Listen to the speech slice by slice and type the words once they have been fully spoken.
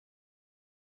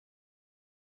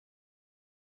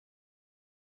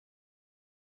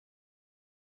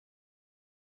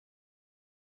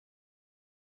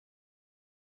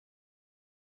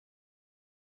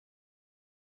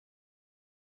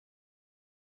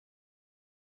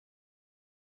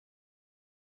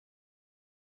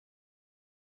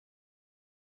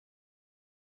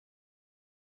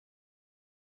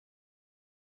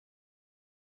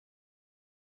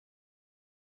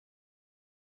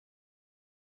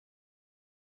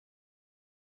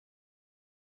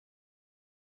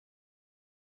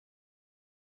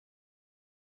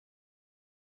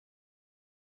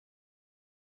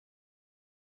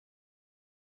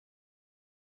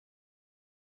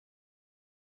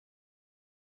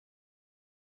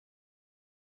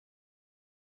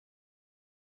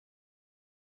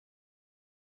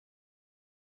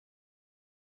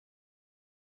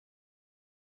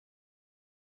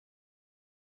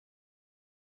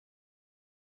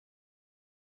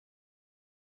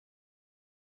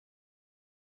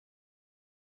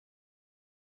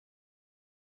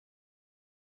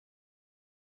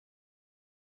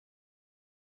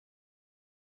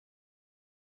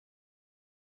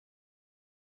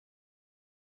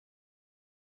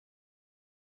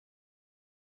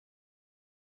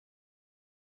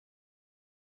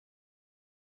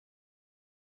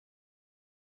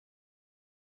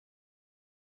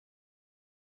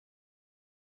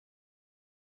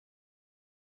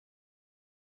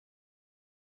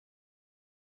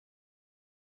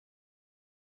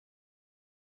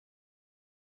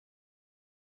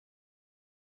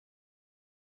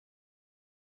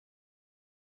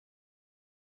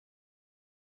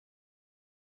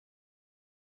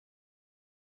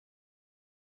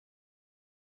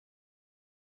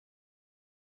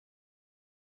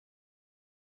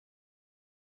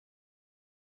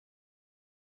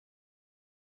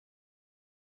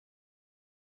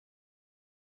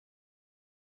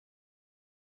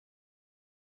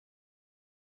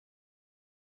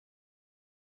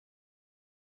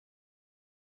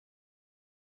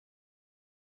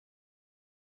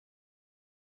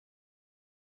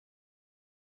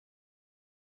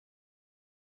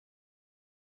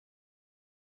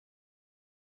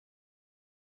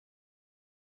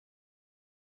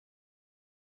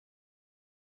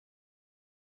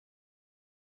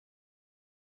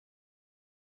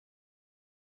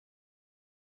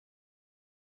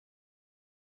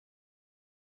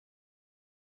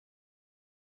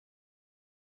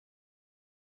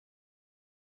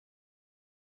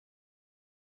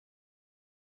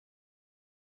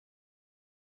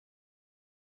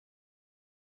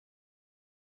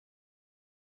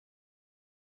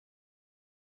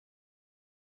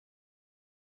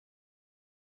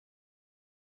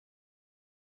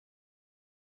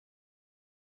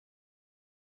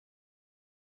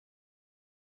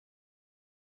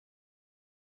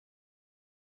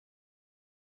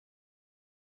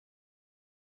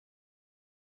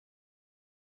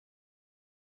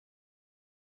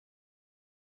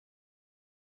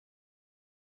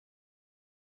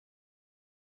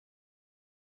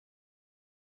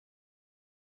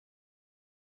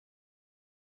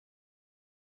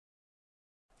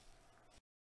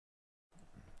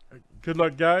Good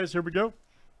luck, guys. Here we go.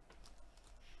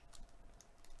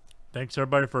 Thanks,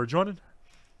 everybody, for joining.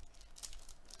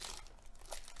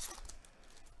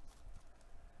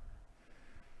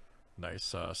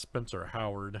 Nice Spencer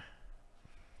Howard.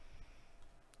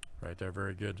 Right there,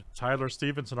 very good. Tyler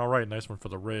Stevenson, all right, nice one for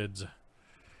the Reds.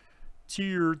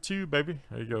 Tier 2, baby.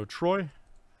 There you go, Troy.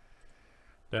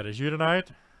 That is you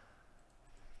tonight.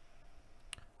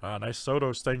 Nice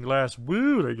Soto stained glass.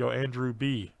 Woo, there you go, Andrew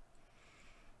B.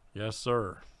 Yes,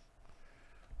 sir.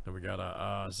 Then we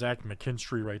got Zach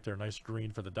McKinstry right there. Nice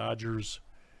green for the Dodgers.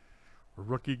 A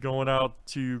rookie going out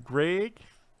to Greg.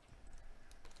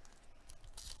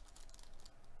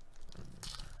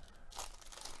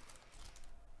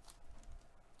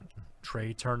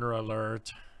 Trey Turner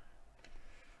alert.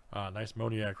 Nice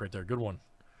Moniak right there. Good one.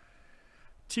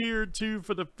 Tier 2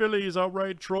 for the Phillies. All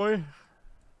right, Troy.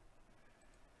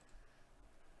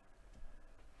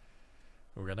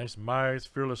 We got nice Mize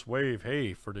Fearless Wave.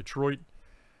 Hey, for Detroit.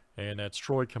 And that's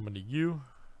Troy coming to you.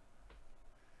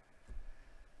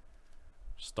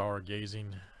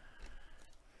 Stargazing.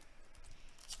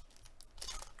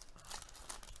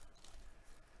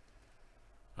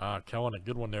 Kellen, a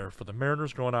good one there for the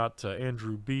Mariners. Going out to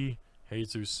Andrew B.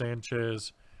 Jesus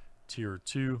Sanchez, Tier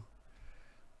 2.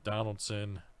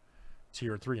 Donaldson,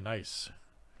 Tier 3. Nice.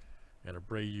 And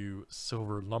Abreu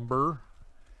Silver Lumber.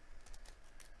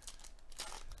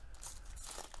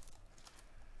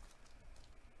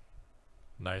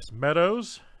 Nice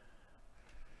Meadows.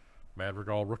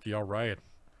 Madrigal rookie, all right.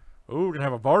 Oh, we're going to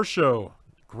have a Varsho.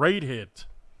 Great hit.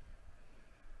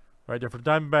 Right there for the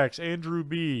Diamondbacks, Andrew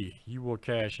B. You will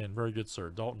cash in. Very good,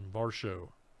 sir. Dalton Varsho.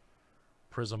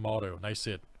 Prizm Auto. Nice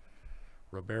hit.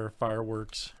 Robert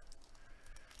Fireworks.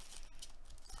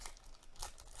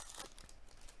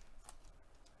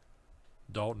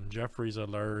 Dalton Jeffries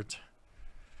alert.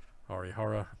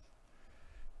 Arihara.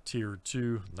 Tier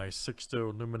 2. Nice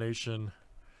Sixto Illumination.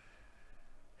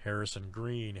 Harrison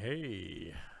Green.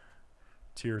 Hey.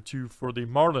 Tier 2 for the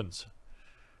Marlins.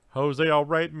 Jose, all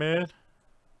right, man.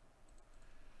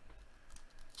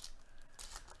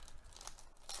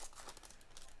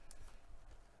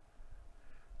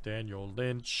 Daniel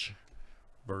Lynch.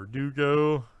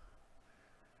 Verdugo.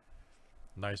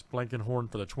 Nice Blankenhorn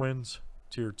for the Twins.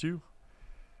 Tier 2.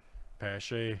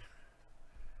 Pache.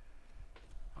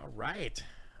 All right.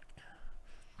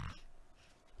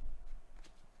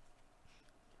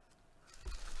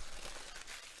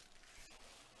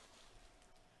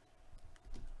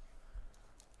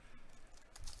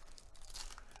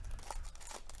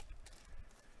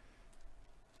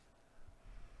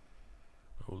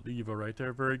 Oliva right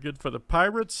there. Very good for the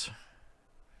Pirates.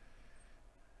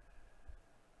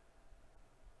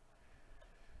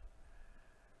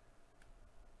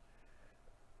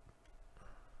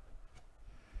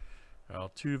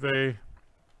 Altuve.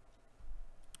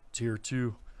 Tier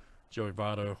 2. Joey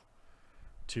Votto.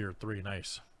 Tier 3.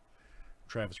 Nice.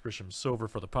 Travis Grisham Silver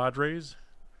for the Padres.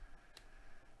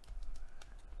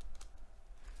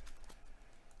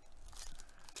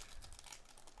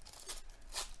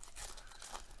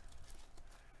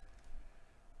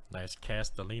 Nice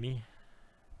Castellini.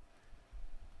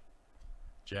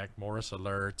 Jack Morris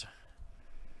alert.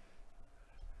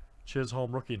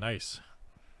 Chisholm rookie, nice.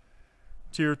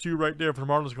 Tier 2 right there for the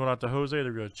Marlins going out to Jose.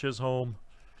 There we go, Chisholm.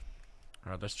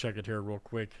 All right, let's check it here real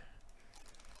quick.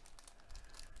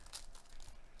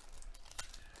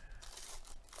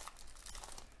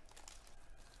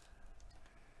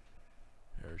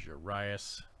 There's your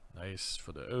Rias. Nice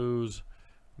for the O's.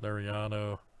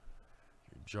 Lariano.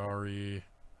 Jari.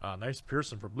 Nice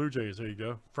Pearson for Blue Jays. There you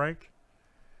go. Frank.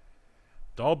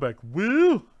 Dahlbeck.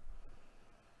 Woo!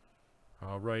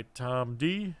 All right, Tom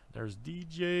D. There's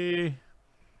DJ.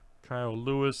 Kyle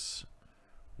Lewis.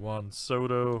 Juan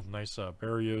Soto. Nice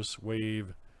Barrios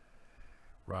wave.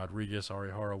 Rodriguez,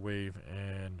 Arihara wave.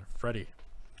 And Freddie.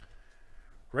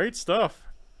 Great stuff.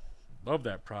 Love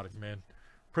that product, man.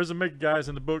 Prizm Mega guys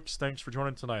in the books. Thanks for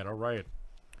joining tonight. All right.